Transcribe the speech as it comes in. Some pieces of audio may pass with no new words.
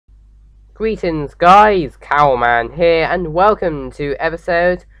Greetings guys, Cowman here, and welcome to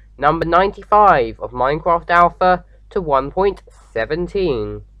episode number 95 of Minecraft Alpha to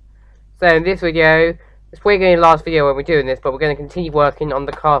 1.17. So in this video, it's probably going to be the last video when we're doing this, but we're going to continue working on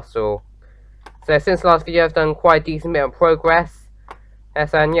the castle. So since the last video I've done quite a decent bit of progress.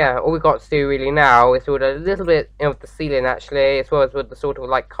 Yes, and yeah, all we've got to do really now is build a little bit of the ceiling actually, as well as with the sort of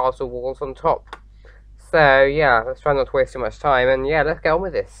like castle walls on top. So yeah, let's try not to waste too much time, and yeah, let's get on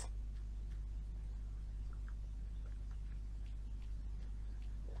with this.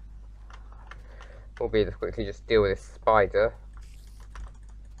 We'll be able to quickly just deal with this spider.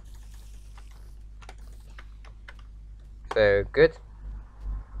 So good.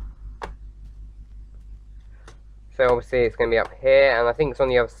 So obviously it's going to be up here, and I think it's on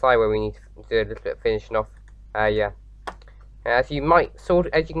the other side where we need to do a little bit of finishing off. Yeah. As you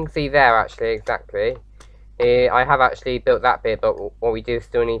can see there, actually, exactly. I have actually built that bit, but what we do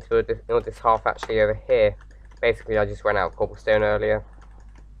still need to build this half actually over here. Basically, I just ran out of cobblestone earlier.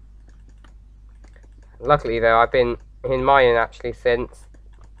 Luckily though, I've been in mining actually since,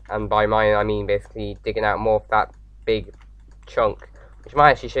 and by mining I mean basically digging out more of that big chunk, which I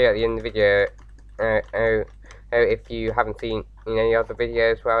might actually show you at the end of the video. If you haven't seen in any other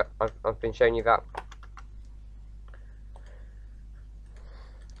videos where I've been showing you that.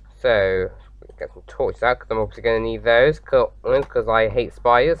 So get some torches out, because I'm obviously going to need those, because I hate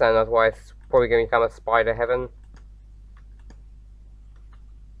spiders, and otherwise it's probably going to become a spider heaven.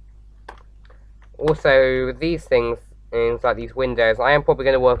 Also, these things, like these windows, I am probably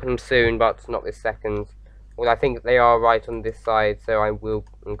going to work on them soon, but not this second. Well, I think they are right on this side, so I will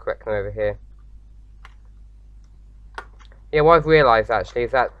correct them over here. Yeah, what I've realised actually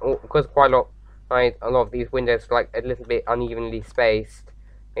is that because quite a lot of these windows are like a little bit unevenly spaced,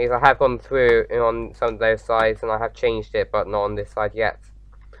 is I have gone through on some of those sides and I have changed it, but not on this side yet.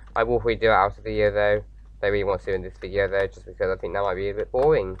 I will redo it out of the video though. I really want to do in this video though, just because I think that might be a bit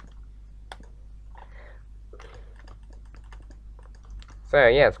boring. So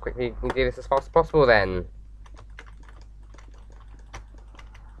yeah, let's quickly do this as fast as possible then.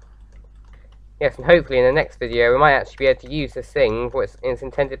 Yes, and hopefully in the next video we might actually be able to use this thing for its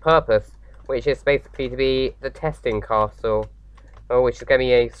intended purpose, which is basically to be the testing castle, which is going to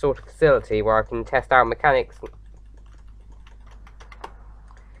be a sort of facility where I can test out mechanics.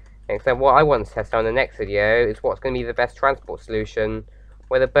 Except what I want to test out in the next video is what's going to be the best transport solution,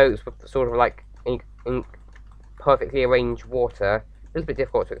 where the boats with sort of like in perfectly arranged water. A little bit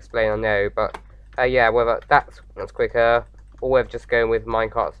difficult to explain, I know, but yeah, whether that's quicker, or whether just going with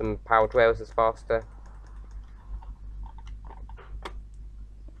minecarts and powered rails is faster.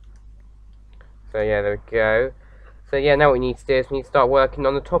 So yeah, there we go. So yeah, now what we need to do is we need to start working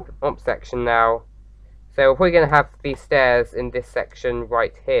on the top section now. So we're probably going to have these stairs in this section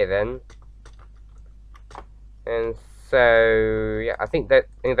right here then. And so yeah, I think that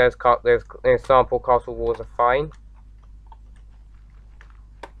those sample castle walls are fine.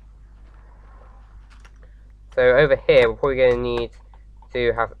 So over here, we're probably going to need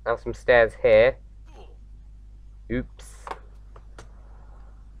to have some stairs here. Oops.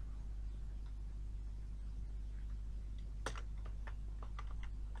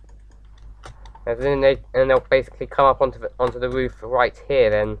 And then they'll basically come up onto the roof right here.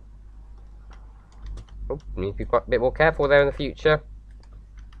 Then, need to be quite a bit more careful there in the future.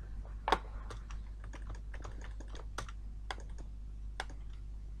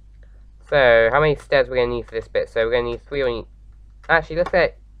 So, how many stairs we're going to need for this bit? So, we're going to need 3 on each. Actually, let's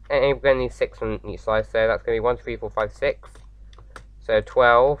say we're going to need 6 on each side. So, that's going to be 1, 2, 3, 4, 5, 6. So,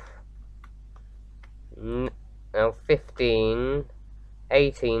 12. 15.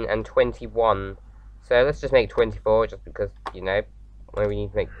 18 and 21. So, let's just make 24, just because, you know, we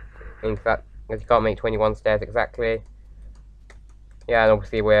need to make that, because you can't make 21 stairs exactly. Yeah, and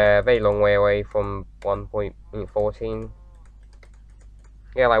obviously, we're a very long way away from 1.14.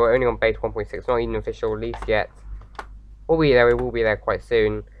 Yeah, like we're only on base 1.6, not even official release yet. We'll be there, we will be there quite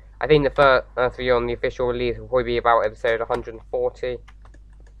soon. I think the first video on the official release will probably be about episode 140.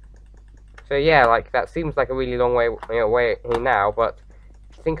 So yeah, like that seems like a really long way away now, but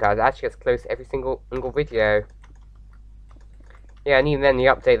if you think about it, actually gets close to every single video. Yeah, and even then the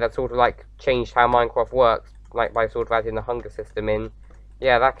update that sort of like changed how Minecraft works, like by sort of adding the hunger system in.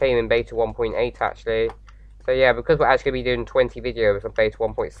 Yeah, that came in beta 1.8 actually. So yeah, because we're actually going to be doing 20 videos on beta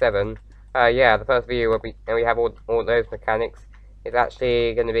 1.7, yeah, the first video where we have all those mechanics is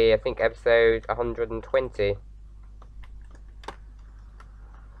actually going to be, I think, episode 120.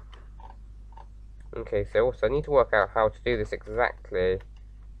 Okay, so also I need to work out how to do this exactly.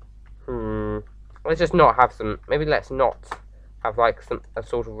 Let's just not have some, maybe let's not have like a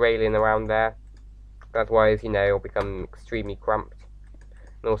sort of railing around there. Otherwise, you know, it'll become extremely cramped.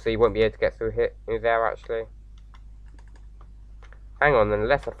 And also, you won't be able to get through there actually. Hang on,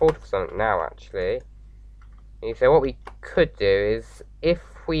 unless I thought of something now actually. So what we could do is, if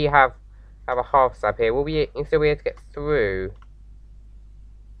we have a half slab here, will we still be able to get through?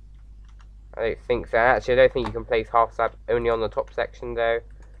 I don't think so. Actually, I don't think you can place half slab only on the top section though.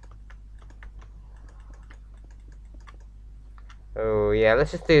 Oh yeah,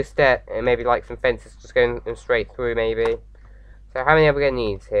 let's just do a step and maybe like some fences just going straight through maybe. So how many are we going to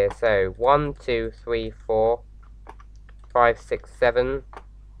need here? So 1, 2, 3, 4, 5, 6, 7,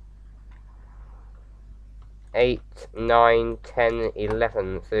 8, 9, 10,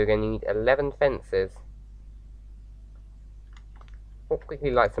 11. So we're going to need 11 fences. I'll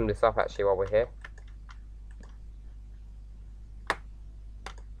quickly light some of this up actually while we're here.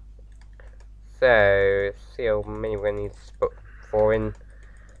 So, let's see how many we're going to need to put 4 in.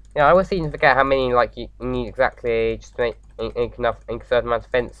 Yeah, I always seem to forget how many like you need exactly just to make enough a certain amount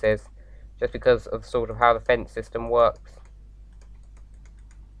of fences, just because of sort of how the fence system works.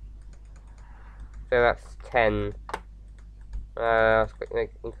 So that's 10. Let's quickly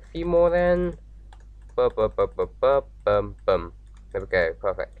make a few more then. Bum, bum, bum, bum, bum, bum, bum. There we go,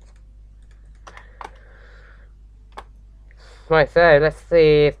 perfect. Right, so let's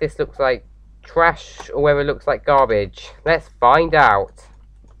see if this looks like trash or whether it looks like garbage. Let's find out.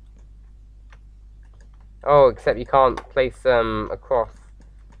 Oh, except you can't place them across.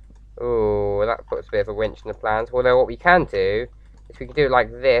 Oh, that puts a bit of a wrench in the plans. Although what we can do is we can do it like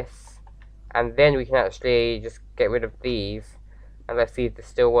this, and then we can actually just get rid of these, and let's see if this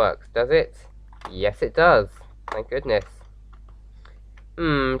still works. Does it? Yes, it does. Thank goodness. Do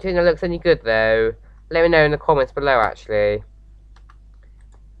you think it looks any good though? Let me know in the comments below actually.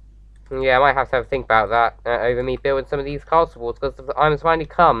 Yeah, I might have to have a think about that over me building some of these castle walls, because the time has finally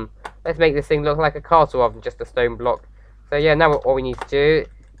come. Let's make this thing look like a castle rather than just a stone block. So yeah, now all we need to do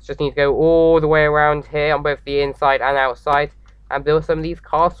is just need to go all the way around here on both the inside and outside and build some of these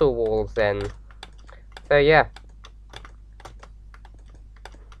castle walls then. So yeah.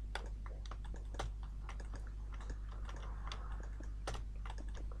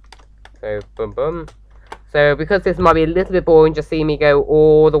 So boom boom. So because this might be a little bit boring just seeing me go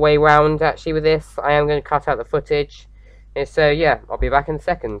all the way around actually with this, I am going to cut out the footage. And so yeah, I'll be back in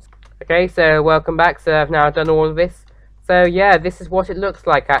seconds. Okay, so welcome back. So I've now done all of this. So yeah, this is what it looks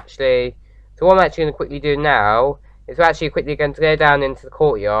like actually. So what I'm actually going to quickly do now is we're actually quickly going to go down into the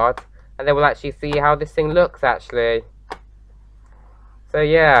courtyard, and then we'll actually see how this thing looks actually. So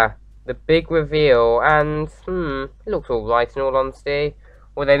yeah, the big reveal, and it looks alright in all honesty.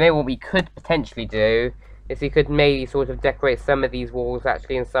 Although maybe what we could potentially do is we could maybe sort of decorate some of these walls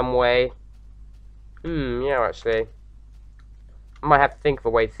actually in some way. Yeah, actually. I might have to think of a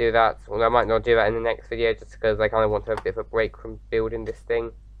way to do that, although I might not do that in the next video just because I kind of want to have a bit of a break from building this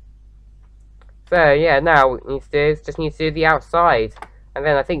thing. So yeah, now what we need to do is just need to do the outside, and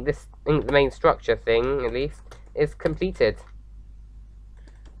then I think the main structure thing, at least, is completed.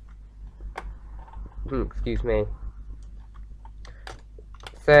 Excuse me.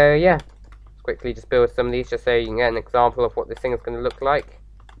 So yeah, let's quickly just build some of these just so you can get an example of what this thing is going to look like.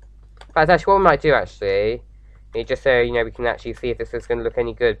 But actually what we might do actually, is just so you know we can actually see if this is going to look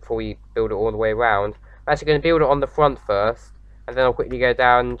any good before we build it all the way around. I'm actually going to build it on the front first, and then I'll quickly go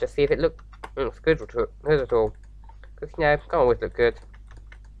down and just see if it looks good at all. Because you know, it can't always look good.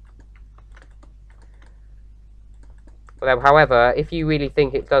 Although, however, if you really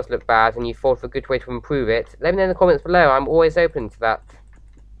think it does look bad and you thought of a good way to improve it, let me know in the comments below. I'm always open to that.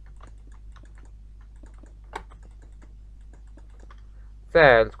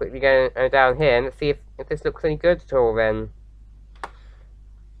 So, let's quickly go down here and let's see if this looks any good at all then.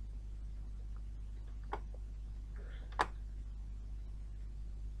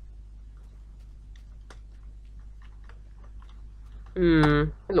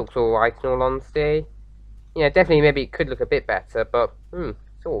 It looks alright in all honesty. Yeah, definitely maybe it could look a bit better, but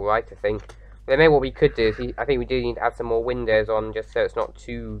it's alright I think. Then maybe what we could do is I think we do need to add some more windows on just so it's not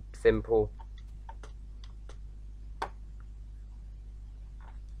too simple.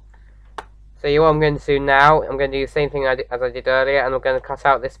 So yeah, what I'm going to do now, I'm going to do the same thing as I did earlier, and I'm going to cut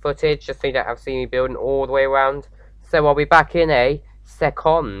out this footage just so you don't have to see me building all the way around. So I'll be back in a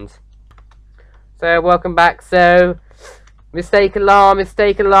second. So welcome back. So mistake alarm,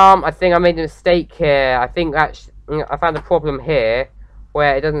 mistake alarm. I think I made a mistake here. I think actually I found a problem here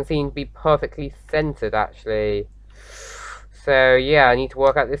where it doesn't seem to be perfectly centered actually. So yeah, I need to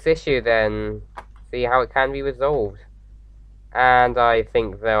work out this issue then, see how it can be resolved. And I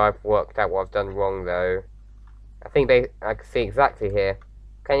think though I've worked out what I've done wrong though. I can see exactly here.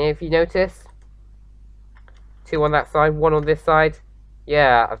 Can you, if you notice? 2 on that side, 1 on this side.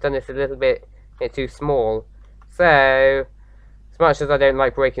 Yeah, I've done this a little bit too small. So, as much as I don't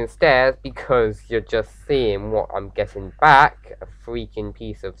like breaking stairs, because you're just seeing what I'm getting back, a freaking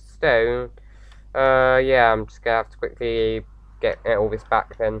piece of stone, yeah, I'm just gonna have to quickly get all this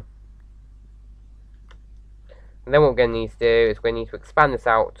back then. And then what we're gonna need to do is we're gonna need to expand this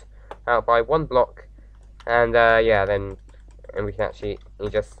out by 1 block, and yeah, then we can actually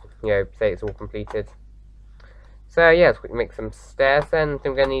just, you know, say it's all completed. So yeah, let's quickly make some stairs then. So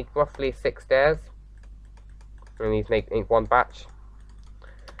we're gonna need roughly 6 stairs. We need to make 1 batch.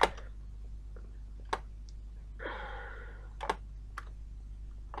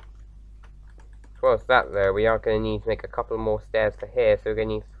 Towards that though, we are going to need to make a couple more stairs for here, so we're going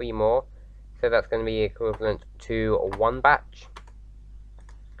to need 3 more. So that's going to be equivalent to 1 batch.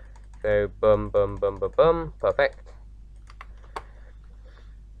 So boom, boom, boom, boom, boom, perfect.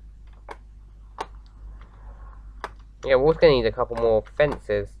 Yeah, we're also going to need a couple more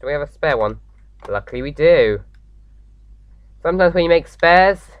fences. Do we have a spare one? Luckily we do. Sometimes when you make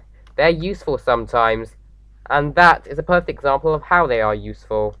spares, they're useful sometimes. And that is a perfect example of how they are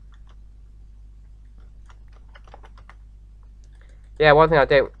useful. Yeah, one thing I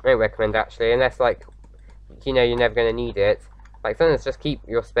don't recommend actually, unless like, you know, you're never going to need it. Like sometimes just keep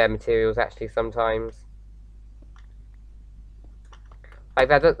your spare materials actually sometimes. Like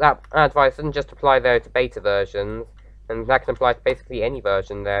that advice doesn't just apply though to beta versions, and that can apply to basically any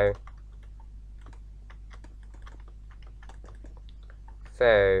version though.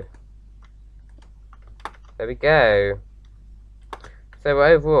 So, there we go. So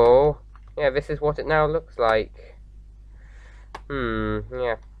overall, yeah, this is what it now looks like.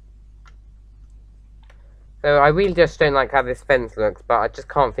 Yeah. So I really just don't like how this fence looks, but I just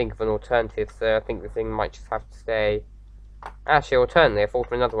can't think of an alternative, so I think the thing might just have to stay. Actually, alternately, I thought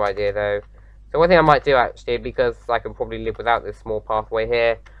of another idea though. So one thing I might do actually, because I can probably live without this small pathway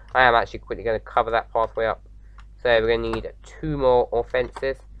here, I am actually quickly going to cover that pathway up. So we're going to need 2 more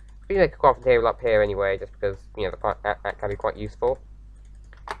fences. I think like a crafting table up here anyway, just because, you know, that can be quite useful.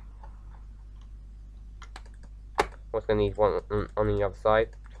 Also going to need 1 on the other side.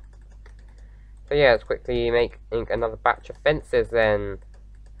 So yeah, let's quickly make another batch of fences then.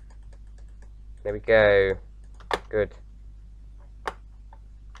 There we go. Good.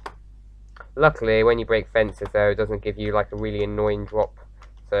 Luckily, when you break fences though, it doesn't give you like a really annoying drop.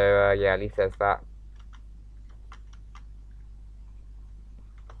 So yeah, at least there's that.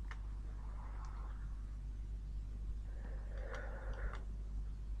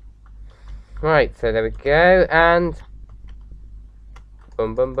 Right, so there we go, and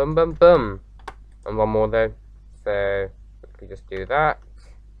boom, boom, boom, boom, boom. And 1 more though. So we just do that.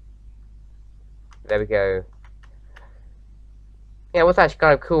 There we go. Yeah, what's actually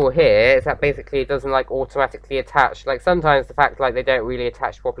kind of cool here is that basically it doesn't like automatically attach. Like sometimes the fact like they don't really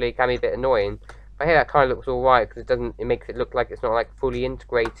attach properly can be a bit annoying. But here that kind of looks alright because it makes it look like it's not like fully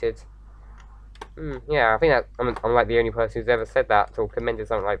integrated. Yeah, I think that I'm like the only person who's ever said that or commented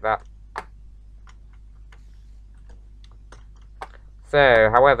something like that. So,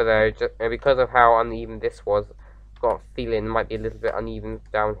 however though, just, because of how uneven this was, I've got a feeling it might be a little bit uneven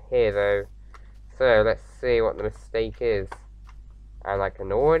down here though. So, let's see what the mistake is. And I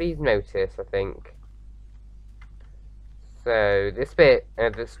can already notice, I think. So, this bit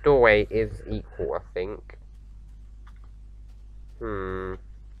of this doorway is equal, I think.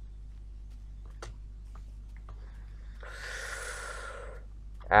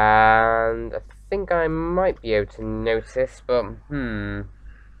 And I think I might be able to notice, but So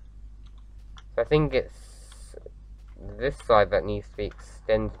I think it's this side that needs to be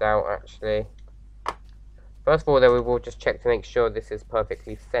extended out actually. First of all though, we will just check to make sure this is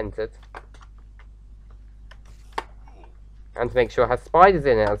perfectly centered. And to make sure it has spiders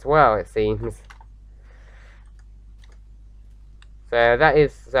in it as well, it seems. So that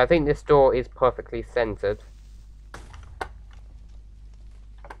is, so I think this door is perfectly centered.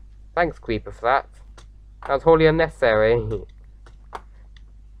 Thanks, Creeper, for that. That was wholly unnecessary.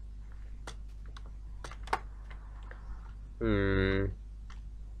 I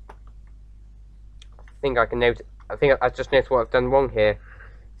think I just noticed what I've done wrong here.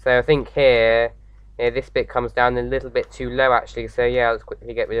 So I think here, this bit comes down a little bit too low actually. So yeah, let's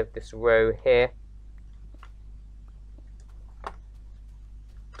quickly get rid of this row here.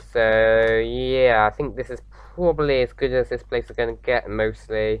 So yeah, I think this is probably as good as this place is going to get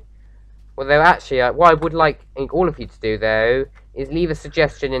mostly. Although actually, what I would like all of you to do though is leave a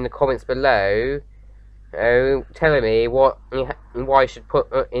suggestion in the comments below telling me what I should put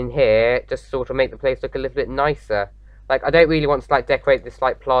in here, just sort of make the place look a little bit nicer. Like, I don't really want to like decorate this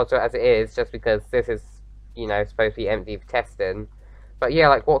like plaza as it is, just because this is, you know, supposed to be empty for testing. But yeah,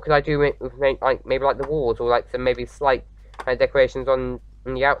 like, what could I do with like maybe like the walls, or like some maybe slight decorations on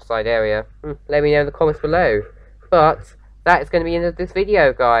the outside area? Let me know in the comments below. But that is going to be the end of this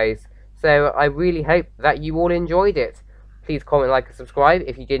video, guys. So I really hope that you all enjoyed it. Please comment, like, and subscribe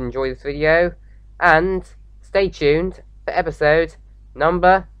if you did enjoy this video. And stay tuned for episode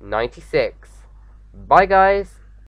number 96. Bye, guys.